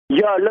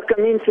Yeah, look, I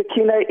mean,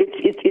 Sakina,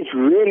 it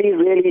really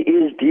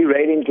is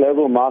derailing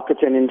global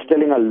markets and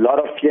instilling a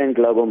lot of fear in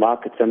global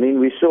markets. I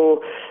mean, we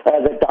saw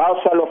the Dow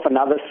fell off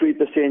another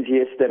 3%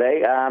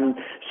 yesterday.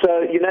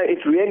 So, it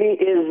really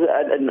is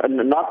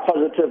not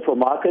positive for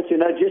markets.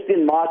 Just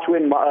in March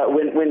when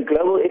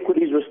global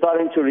equities were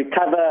starting to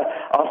recover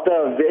after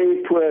a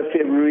very poor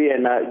February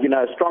and,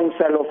 a strong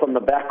sell-off on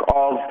the back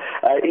of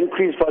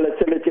increased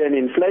volatility and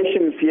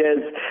inflation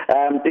fears,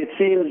 it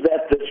seems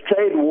that this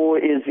trade war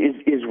is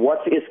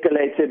what's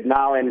escalated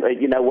now and,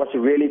 what's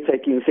really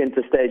taking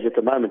center stage at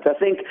the moment. I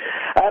think,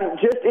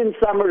 just in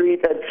summary,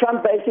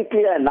 Trump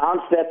basically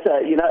announced that,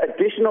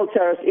 additional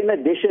tariffs in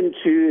addition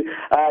to,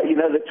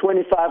 the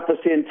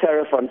 25%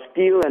 tariff on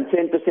steel and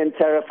 10%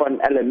 tariff on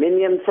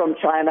aluminium from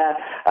China.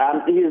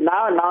 He's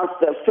now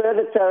announced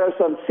further tariffs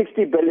on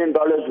 $60 billion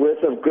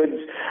worth of goods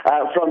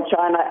from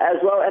China as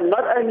well, and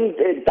not only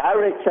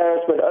direct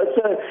tariffs, but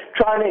also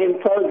trying to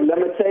impose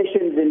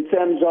limitations in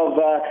terms of,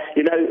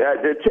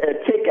 the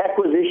tech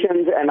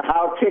acquisitions and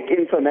how tech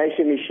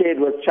information is shared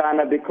with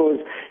China, because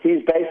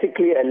he's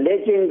basically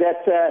alleging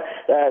that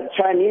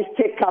Chinese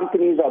tech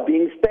companies are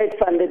being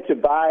state-funded to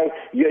buy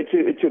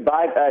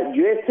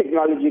U.S.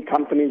 technology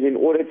companies in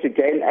order to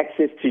gain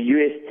access to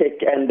U.S.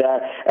 tech and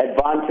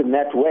advance in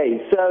that way.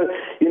 So,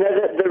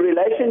 the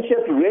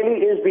relationship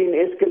really is being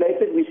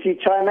escalated. We see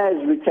China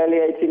is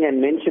retaliating and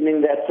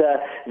mentioning that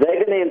they're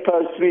going to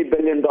impose $3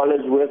 billion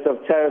worth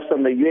of tariffs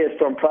on the U.S.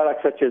 from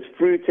products such as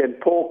fruit and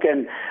pork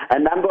and a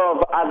number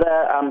of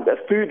other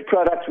food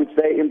products which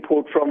they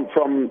import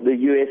from the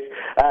U.S.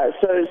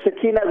 So,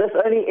 Sakina, this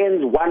only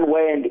ends one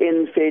way and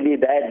ends fairly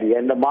badly,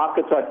 and the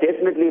markets are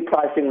definitely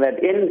pricing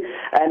that in,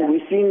 and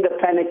we're seeing the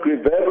panic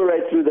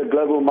reverberate through the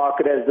global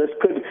market as this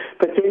could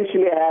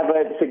potentially have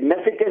a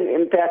significant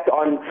impact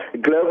on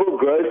global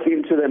growth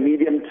into the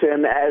medium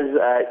term as,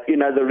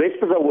 the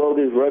rest of the world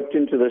is roped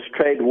into this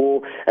trade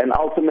war, and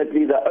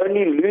ultimately the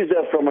only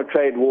loser from a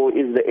trade war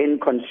is the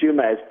end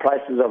consumer as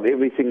prices of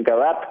everything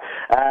go up.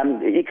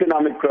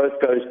 Economic growth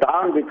goes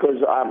down because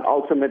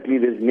ultimately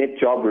there's net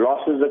job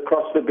losses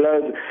across the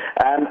globe,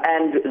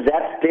 and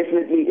that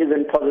definitely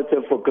isn't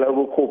positive for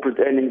global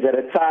corporate earnings at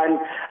a time,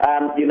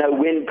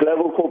 when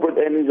global corporate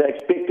earnings are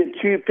expected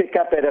to pick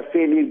up at a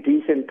fairly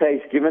decent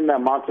pace given the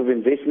amount of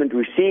investment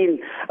we've seen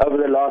over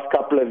the last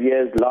couple of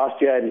years,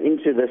 last year and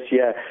into this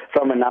year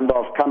from a number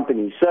of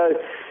companies. So,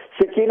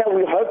 Sakina,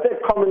 we hope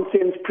that common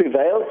sense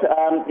prevails,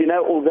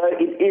 although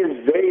it is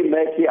very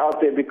murky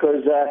out there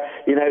because,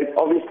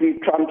 obviously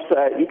Trump's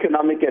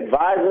economic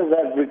advisors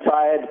have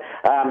retired,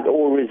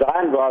 or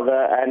resigned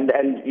rather, and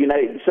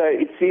so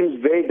it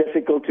seems very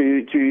difficult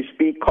to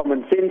speak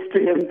common sense to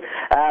him,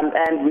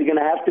 and we're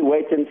going to have to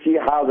wait and see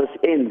how this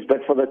ends.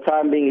 But for the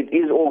time being, it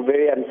is all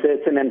very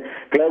uncertain, and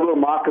global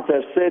markets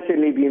have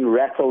certainly been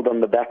rattled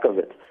on the back of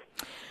it.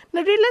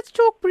 Nadine, let's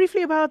talk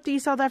briefly about the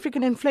South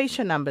African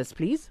inflation numbers,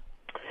 please.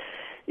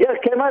 Yeah,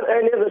 it came out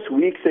earlier this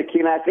week,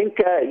 Sakina. I think,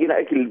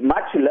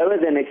 much lower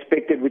than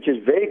expected, which is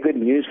very good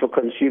news for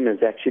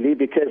consumers, actually,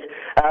 because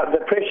the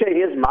pressure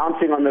is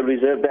mounting on the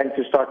Reserve Bank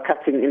to start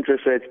cutting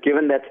interest rates,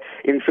 given that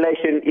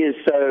inflation is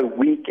so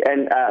weak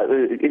and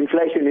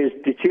inflation is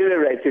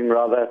deteriorating,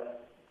 rather,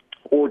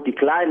 or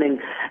declining,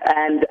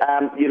 and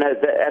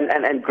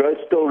and growth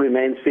still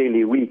remains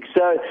fairly weak.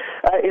 So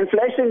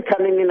inflation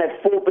coming in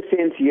at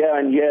 4% year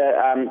on year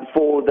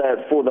for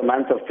the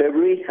month of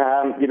February,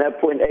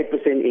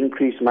 0.8%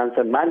 increase month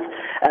on month,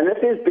 and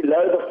this is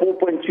below the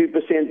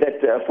 4.2%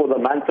 that for the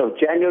month of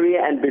January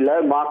and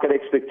below market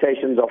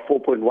expectations of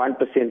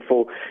 4.1%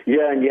 for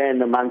year on year in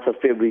the month of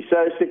February.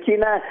 So,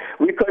 Sakina,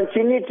 we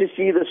continue to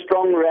see the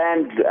strong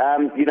rand,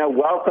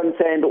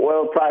 well-contained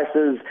oil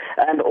prices,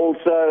 and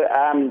also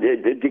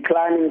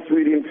declining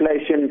food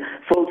inflation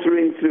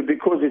filtering through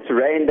because it's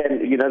rained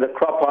and, the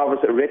crop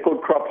harvest, a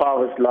record crop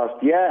harvest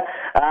last year.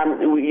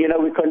 We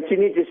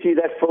continue to see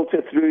that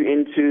filter through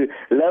into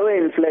lower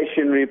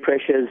inflationary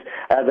pressures.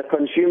 The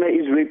consumer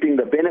is reaping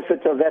the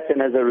benefits of that,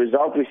 and as a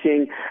result, we're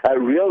seeing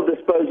real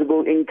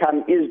disposable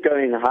income is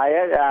going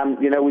higher,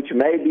 which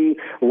may be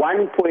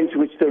one point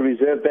which the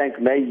Reserve Bank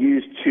may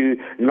use to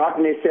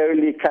not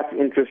necessarily cut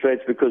interest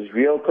rates because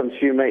real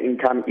consumer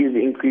income is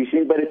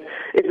increasing. But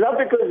it's not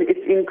because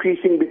it's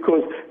increasing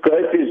because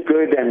growth is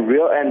good and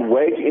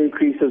wage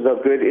increases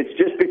are good. It's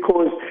just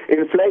because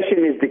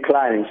inflation is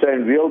declining. So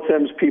in real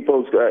terms,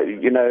 people's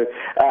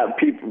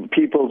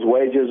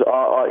wages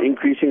are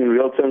increasing in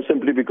real terms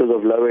simply because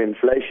of lower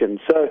inflation.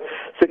 So,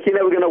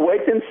 Sakina, we're going to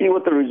wait and see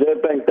what the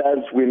Reserve Bank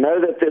does. We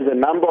know that there's a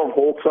number of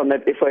hawks on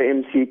that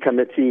FOMC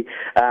committee.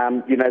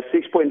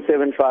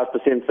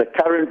 6.75% the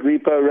current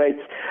repo rate,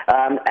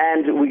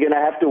 and we're going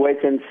to have to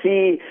wait and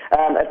see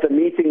at the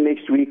meeting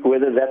next week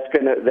whether that's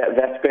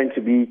going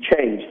to be be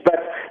changed.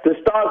 But the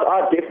stars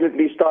are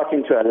definitely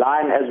starting to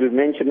align. As we've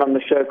mentioned on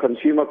the show,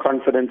 consumer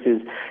confidence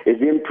is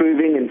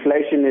improving,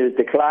 inflation is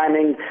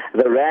declining,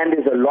 the rand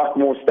is a lot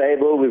more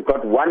stable. We've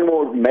got one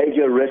more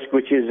major risk,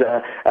 which is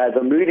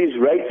the Moody's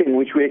rating,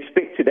 which we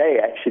expect today,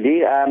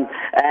 actually.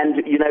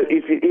 And, you know,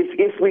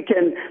 if we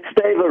can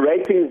stave a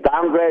ratings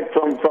downgrade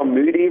from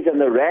Moody's and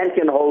the rand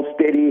can hold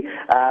steady,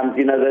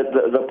 you know,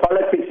 the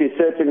politics is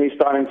certainly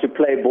starting to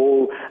play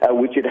ball,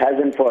 which it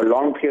hasn't for a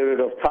long period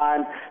of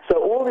time. So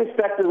all these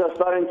factors are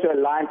starting to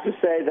align to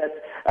say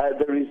that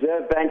the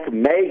Reserve Bank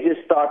may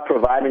just start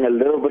providing a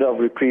little bit of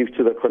reprieve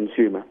to the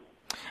consumer.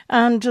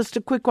 And just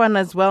a quick one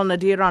as well,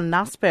 Nadir, on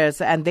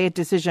Naspers and their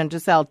decision to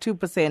sell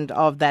 2%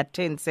 of that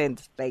Tencent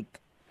stake.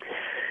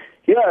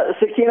 Yeah,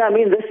 Sakina, I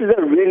mean, this is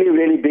a really,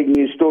 really big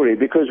news story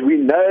because we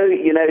know,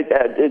 you know,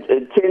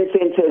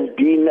 Tencent has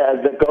been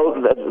the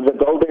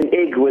golden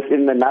egg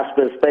within the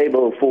Naspers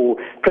stable for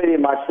pretty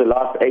much the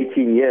last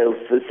 18 years,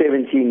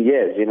 17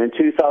 years. You know, in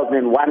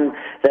 2001,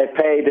 they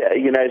paid,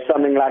 you know,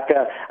 something like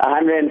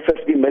 $150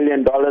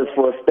 million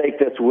for a stake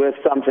that's worth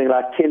something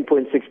like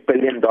 $10.6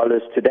 billion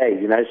today,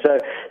 you know. So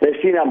they've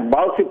seen a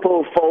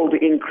multiple-fold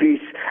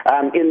increase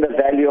in the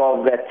value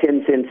of that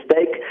Tencent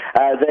stake.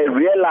 They're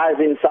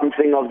realizing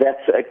something of that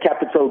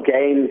capital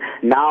gain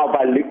now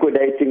by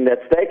liquidating that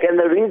stake. And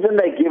the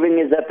reason they're giving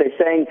is that they're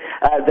saying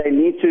they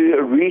need to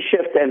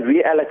reshift and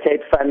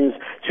reallocate funds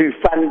to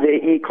fund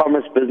their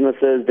e-commerce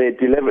businesses,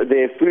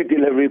 their food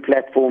delivery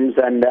platforms,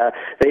 and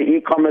their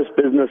e-commerce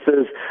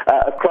businesses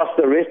across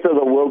the rest of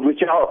the world,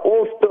 which are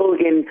all still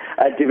in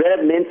a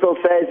developmental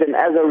phase. And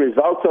as a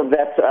result of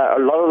that,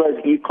 a lot of those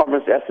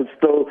e-commerce assets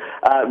still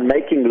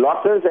making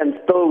losses and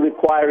still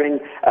requiring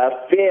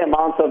fair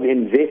amounts of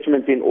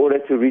investment in order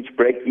to reach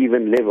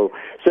break-even level.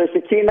 So,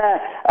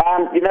 Sakina,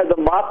 you know, the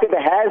market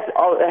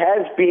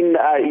has been,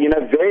 you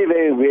know, very,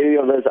 very wary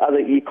of those other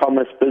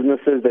e-commerce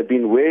businesses. They've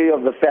been wary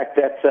of the fact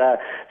that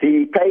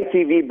the pay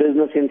TV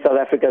business in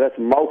South Africa, that's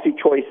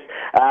MultiChoice,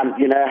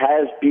 you know,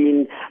 has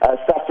been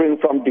suffering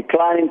from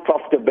declining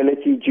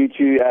profitability due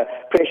to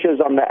pressures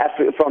on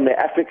from the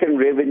African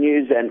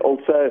revenues and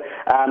also,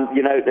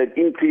 you know, the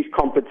increased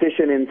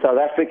competition in South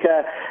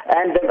Africa.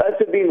 And they've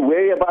also been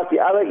wary about the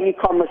other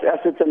e-commerce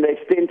assets and the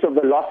extent of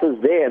the losses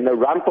there, and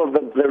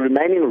the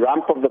remaining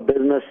rump of the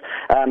business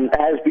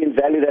has been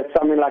valued at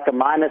something like a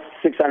minus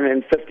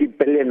 650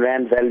 billion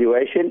rand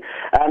valuation.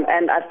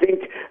 And I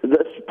think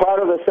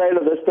part of the sale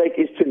of the stake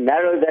is to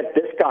narrow that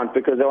discount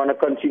because they want to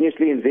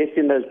continuously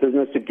invest in those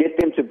businesses to get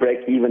them to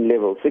break even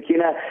level.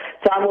 Sakina,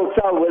 time will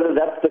tell whether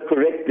that's the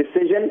correct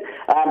decision.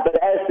 But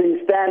as things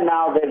stand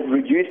now, they've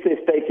reduced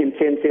their stake in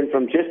Tencent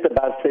from just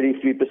above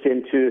 33%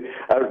 to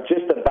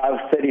just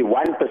above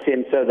 31%.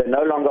 So they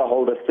no longer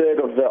hold a third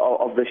of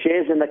the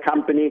shares in the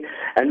company.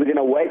 And we're going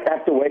to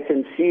have to wait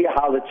and see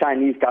how the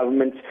Chinese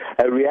government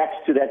reacts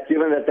to that,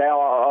 given that they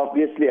are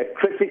obviously a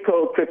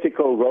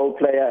critical role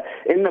player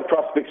in the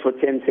prospects for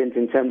Tencent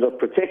in terms of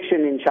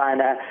protection in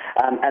China,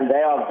 and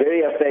they are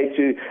very afraid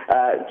to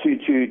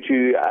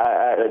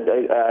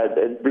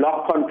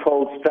block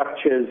controlled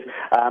structures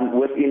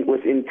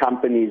within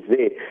companies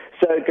there.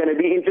 So it's going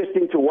to be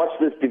interesting to watch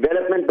this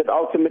development, but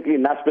ultimately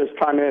Naspers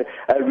trying to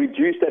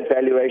reduce that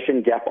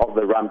valuation gap of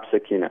the rump,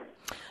 Sakina.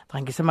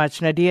 Thank you so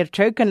much, Nadir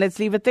Chouk. And let's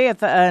leave it there.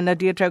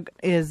 Nadir Chouk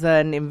is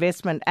an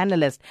investment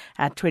analyst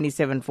at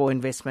 27 for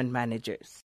Investment Managers.